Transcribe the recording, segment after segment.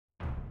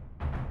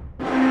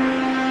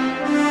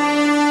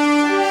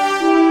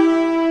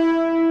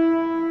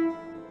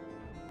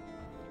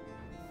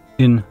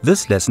In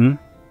this lesson,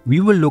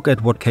 we will look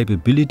at what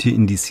capability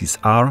indices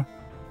are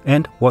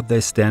and what they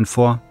stand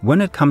for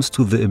when it comes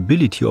to the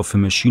ability of a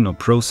machine or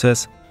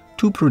process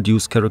to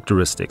produce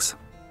characteristics.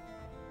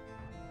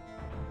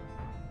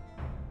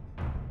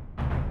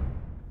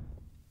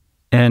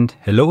 And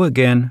hello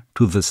again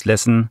to this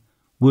lesson,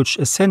 which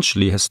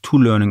essentially has two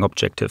learning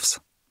objectives.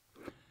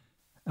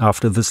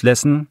 After this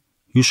lesson,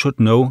 you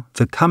should know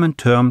the common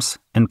terms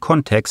and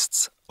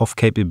contexts of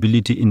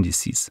capability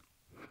indices.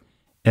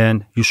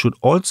 And you should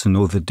also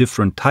know the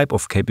different type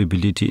of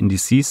capability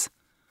indices,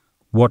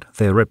 what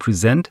they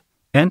represent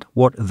and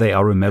what they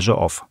are a measure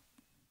of.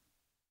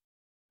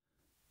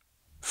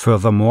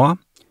 Furthermore,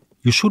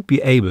 you should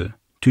be able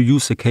to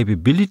use a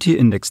capability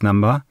index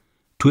number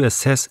to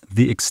assess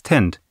the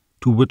extent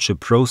to which a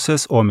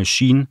process or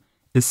machine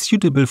is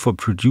suitable for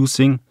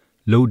producing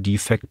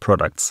low-defect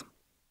products.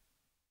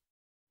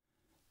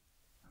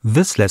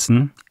 This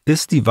lesson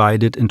is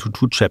divided into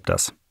two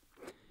chapters.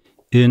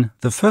 In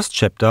the first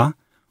chapter,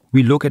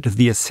 we look at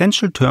the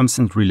essential terms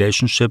and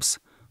relationships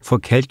for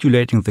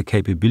calculating the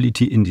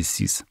capability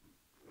indices.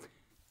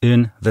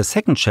 In the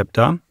second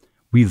chapter,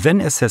 we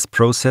then assess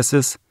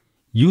processes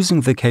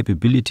using the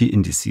capability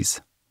indices.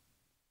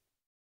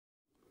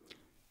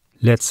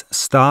 Let's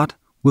start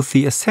with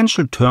the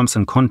essential terms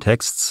and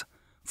contexts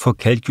for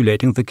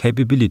calculating the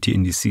capability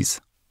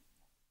indices.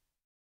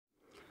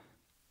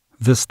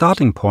 The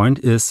starting point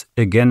is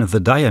again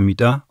the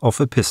diameter of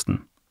a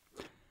piston.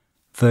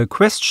 The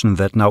question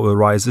that now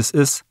arises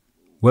is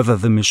whether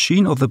the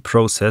machine or the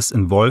process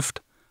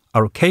involved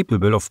are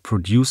capable of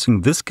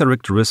producing this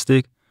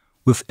characteristic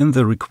within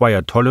the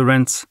required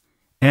tolerance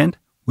and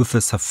with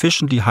a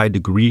sufficiently high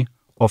degree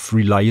of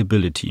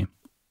reliability.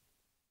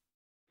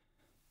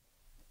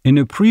 In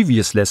a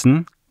previous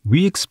lesson,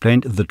 we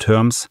explained the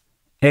terms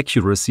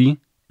accuracy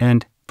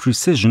and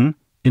precision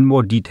in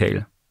more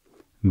detail.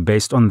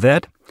 Based on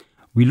that,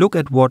 we look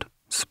at what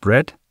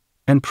spread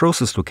and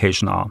process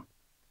location are.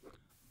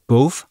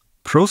 Both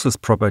process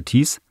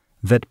properties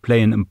that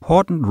play an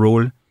important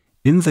role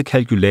in the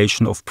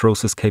calculation of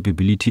process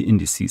capability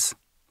indices.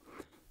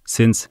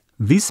 Since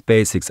these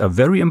basics are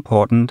very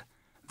important,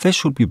 they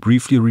should be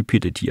briefly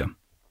repeated here.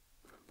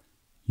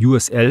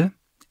 USL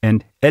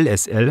and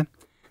LSL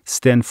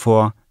stand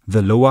for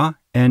the lower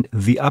and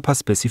the upper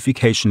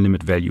specification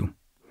limit value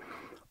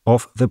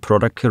of the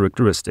product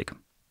characteristic.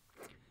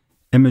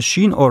 A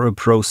machine or a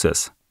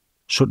process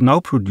should now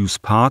produce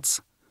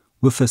parts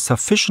with a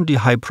sufficiently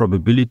high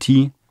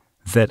probability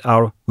that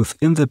are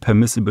within the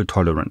permissible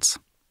tolerance.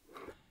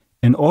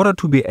 In order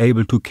to be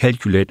able to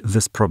calculate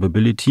this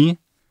probability,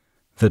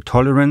 the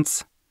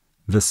tolerance,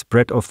 the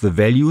spread of the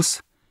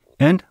values,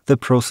 and the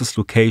process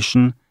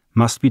location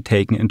must be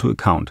taken into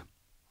account.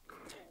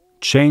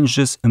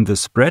 Changes in the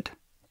spread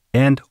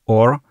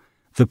and/or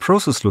the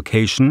process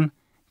location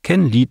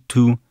can lead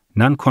to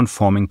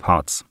non-conforming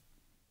parts.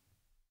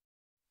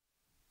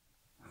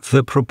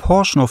 The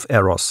proportion of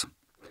errors.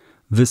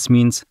 This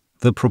means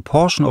the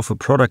proportion of a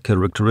product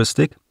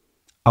characteristic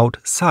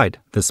outside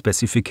the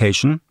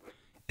specification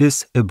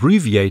is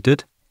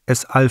abbreviated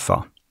as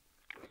alpha.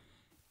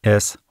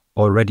 As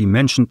already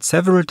mentioned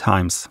several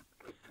times,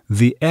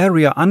 the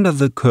area under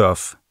the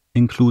curve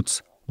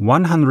includes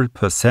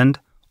 100%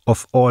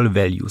 of all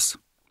values.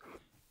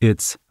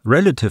 Its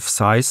relative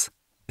size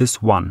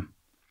is 1.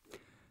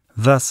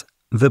 Thus,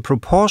 the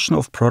proportion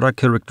of product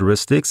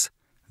characteristics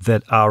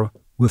that are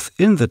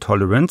within the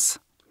tolerance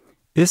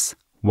is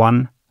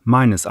 1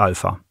 minus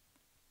alpha.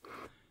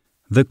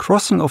 The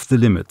crossing of the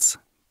limits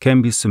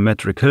can be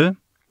symmetrical,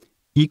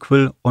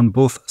 equal on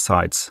both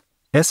sides,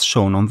 as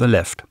shown on the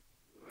left.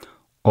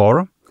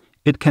 Or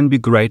it can be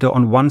greater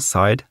on one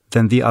side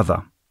than the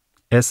other,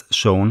 as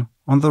shown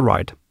on the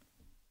right.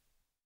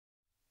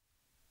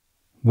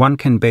 One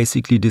can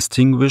basically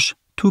distinguish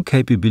two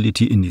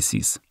capability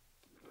indices.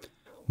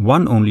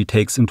 One only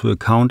takes into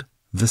account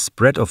the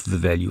spread of the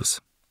values.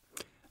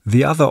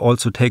 The other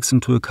also takes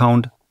into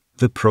account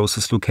the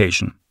process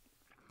location.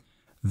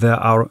 There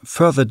are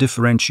further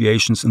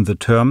differentiations in the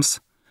terms,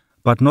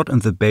 but not in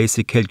the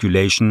basic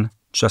calculation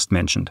just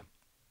mentioned.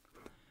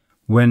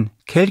 When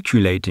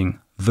calculating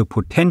the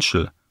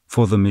potential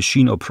for the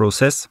machine or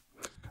process,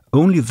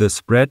 only the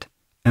spread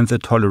and the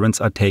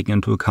tolerance are taken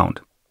into account.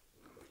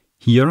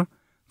 Here,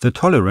 the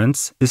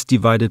tolerance is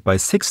divided by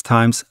 6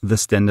 times the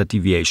standard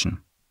deviation.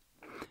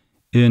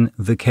 In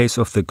the case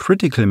of the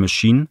critical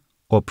machine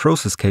or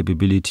process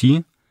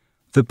capability,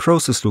 the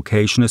process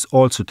location is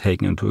also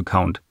taken into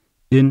account,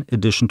 in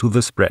addition to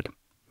the spread.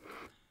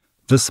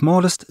 The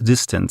smallest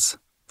distance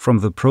from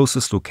the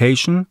process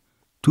location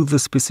to the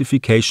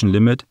specification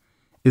limit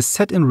is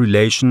set in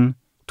relation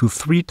to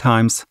 3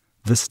 times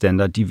the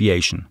standard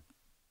deviation.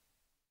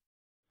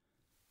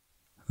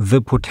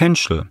 The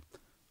potential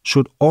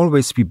should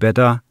always be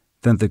better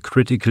than the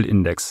critical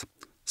index,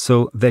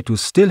 so that you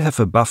still have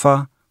a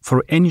buffer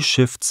for any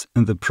shifts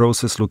in the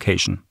process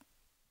location.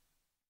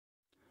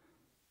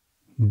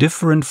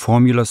 Different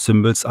formula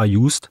symbols are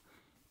used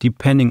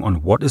depending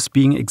on what is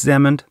being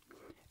examined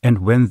and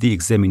when the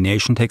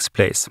examination takes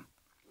place.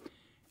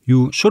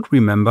 You should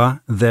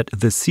remember that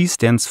the C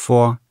stands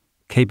for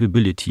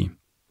capability,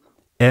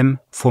 M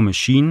for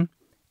machine,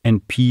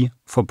 and P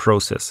for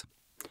process.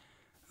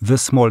 The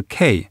small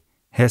k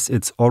has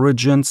its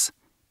origins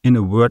in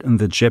a word in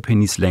the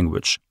Japanese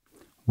language,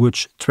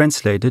 which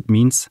translated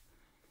means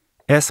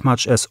as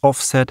much as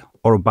offset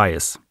or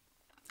bias.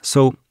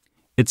 So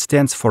it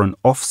stands for an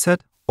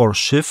offset or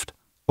shift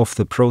of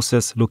the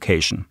process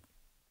location.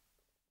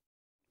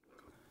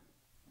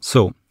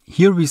 So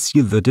here we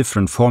see the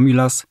different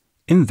formulas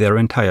in their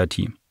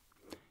entirety.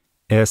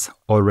 As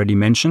already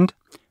mentioned,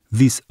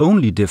 these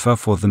only differ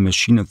for the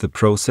machine and the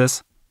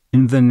process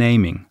in the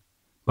naming,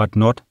 but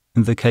not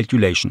in the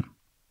calculation.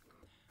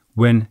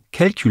 When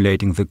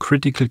calculating the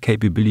critical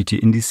capability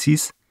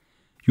indices,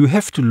 you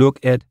have to look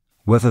at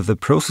whether the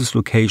process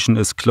location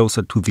is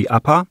closer to the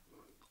upper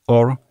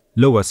or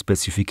lower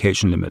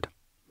specification limit.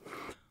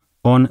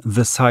 On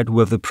the side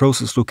where the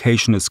process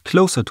location is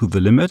closer to the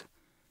limit,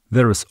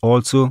 there is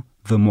also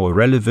the more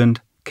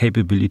relevant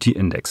capability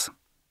index.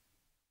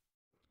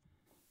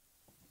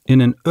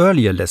 In an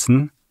earlier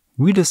lesson,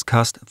 we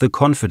discussed the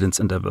confidence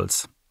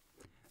intervals.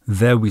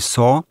 There we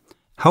saw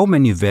how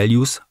many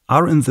values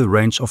are in the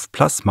range of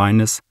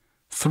plus-minus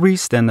 3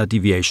 standard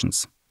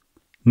deviations,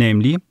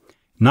 namely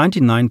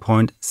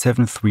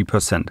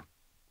 99.73%,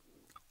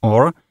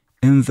 or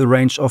in the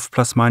range of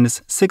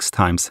plus-minus 6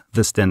 times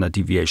the standard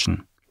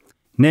deviation,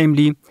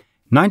 namely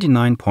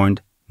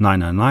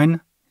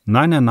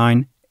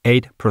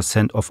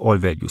 99.999998% of all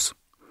values.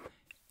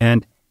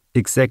 And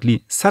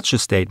exactly such a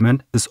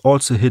statement is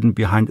also hidden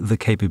behind the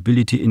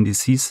capability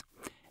indices,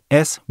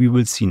 as we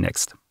will see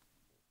next.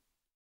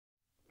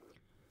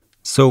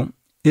 So,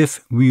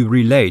 if we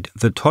relate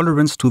the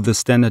tolerance to the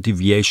standard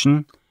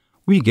deviation,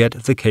 we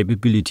get the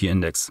capability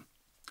index.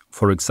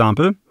 For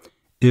example,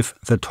 if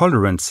the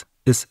tolerance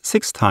is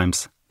 6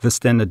 times the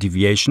standard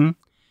deviation,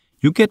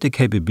 you get a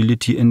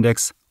capability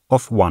index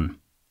of 1.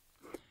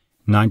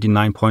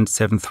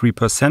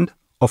 99.73%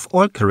 of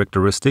all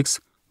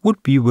characteristics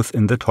would be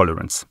within the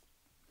tolerance.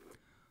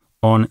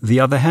 On the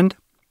other hand,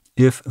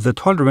 if the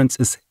tolerance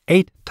is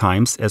 8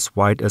 times as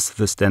wide as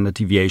the standard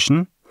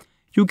deviation,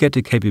 you get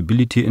a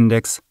capability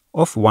index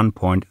of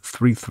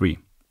 1.33.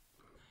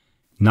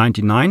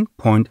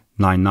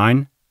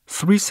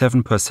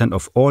 99.9937%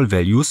 of all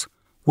values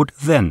would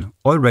then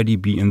already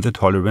be in the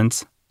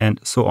tolerance,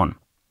 and so on.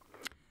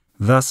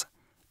 Thus,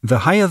 the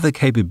higher the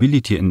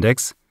capability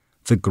index,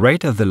 the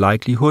greater the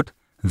likelihood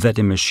that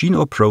a machine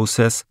or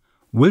process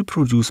will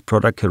produce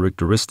product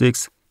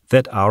characteristics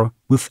that are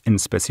within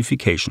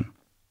specification.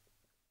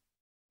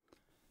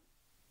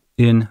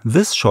 In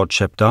this short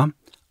chapter,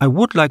 I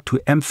would like to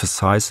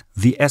emphasize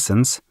the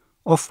essence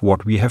of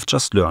what we have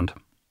just learned.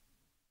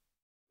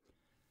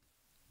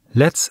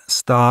 Let's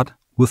start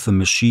with the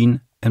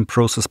machine and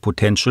process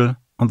potential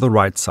on the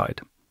right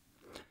side.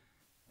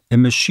 A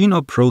machine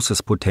or process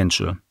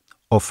potential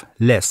of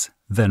less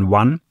than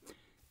 1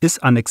 is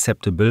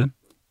unacceptable,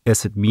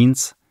 as it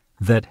means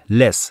that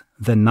less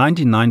than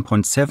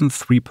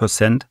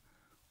 99.73%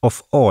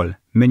 of all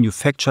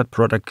manufactured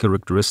product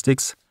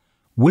characteristics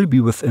will be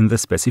within the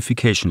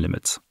specification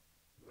limits,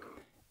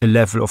 a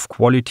level of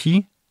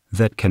quality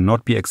that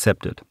cannot be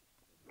accepted.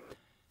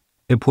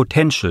 A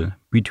potential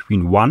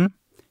between 1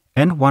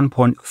 and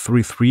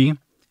 1.33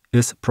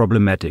 is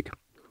problematic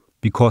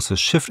because a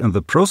shift in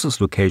the process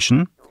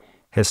location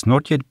has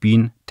not yet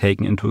been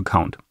taken into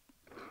account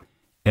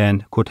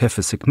and could have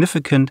a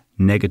significant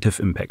negative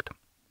impact.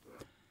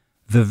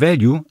 The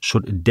value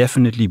should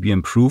definitely be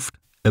improved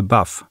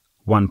above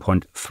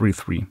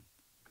 1.33.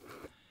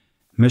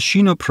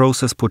 Machine or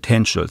process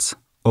potentials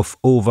of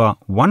over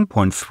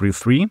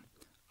 1.33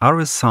 are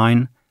a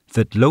sign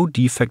that low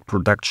defect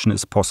production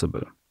is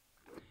possible.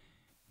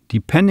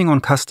 Depending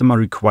on customer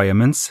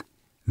requirements,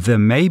 there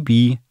may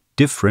be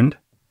different,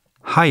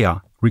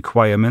 higher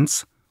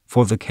requirements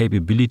for the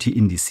capability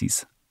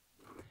indices.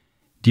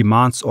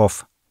 Demands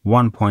of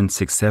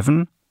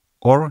 1.67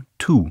 or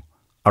 2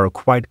 are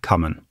quite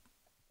common.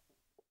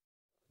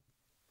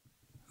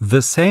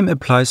 The same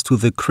applies to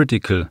the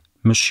critical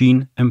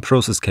machine and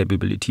process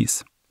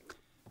capabilities.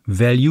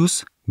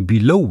 Values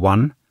below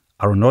 1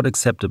 are not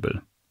acceptable.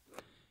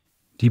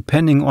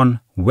 Depending on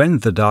when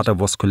the data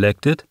was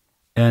collected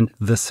and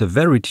the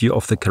severity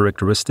of the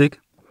characteristic,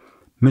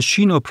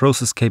 machine or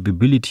process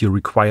capability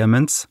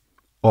requirements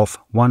of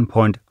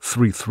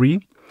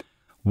 1.33,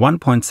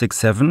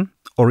 1.67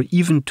 or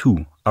even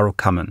 2 are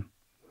common.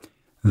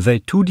 They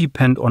too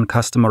depend on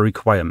customer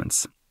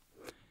requirements.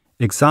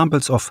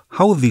 Examples of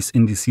how these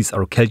indices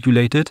are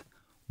calculated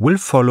will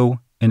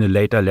follow in a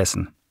later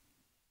lesson.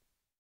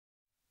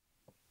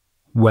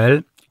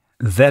 Well,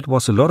 that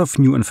was a lot of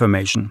new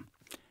information.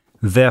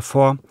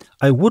 Therefore,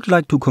 I would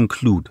like to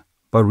conclude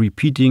by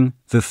repeating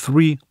the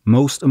 3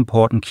 most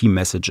important key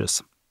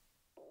messages.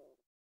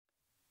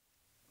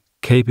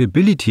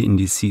 Capability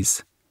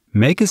indices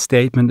make a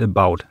statement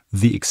about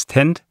the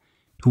extent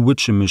to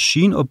which a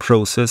machine or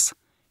process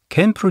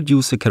can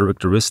produce a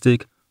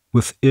characteristic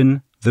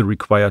within the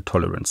required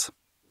tolerance.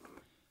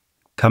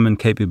 Common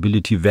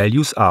capability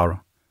values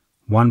are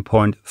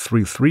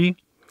 1.33,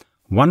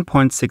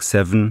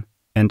 1.67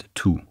 and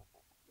 2.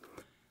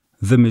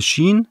 The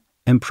machine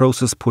and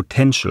process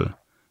potential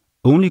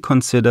only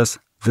considers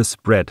the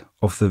spread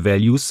of the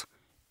values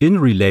in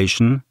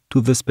relation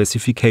to the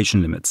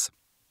specification limits.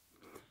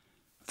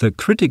 The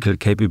critical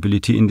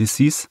capability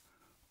indices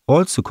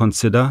also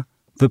consider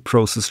the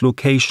process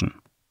location.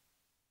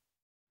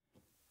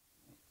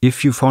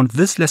 If you found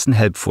this lesson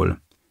helpful,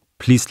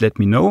 please let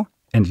me know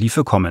and leave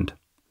a comment.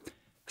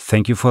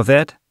 Thank you for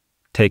that,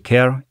 take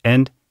care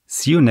and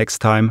see you next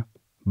time.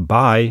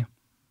 Bye!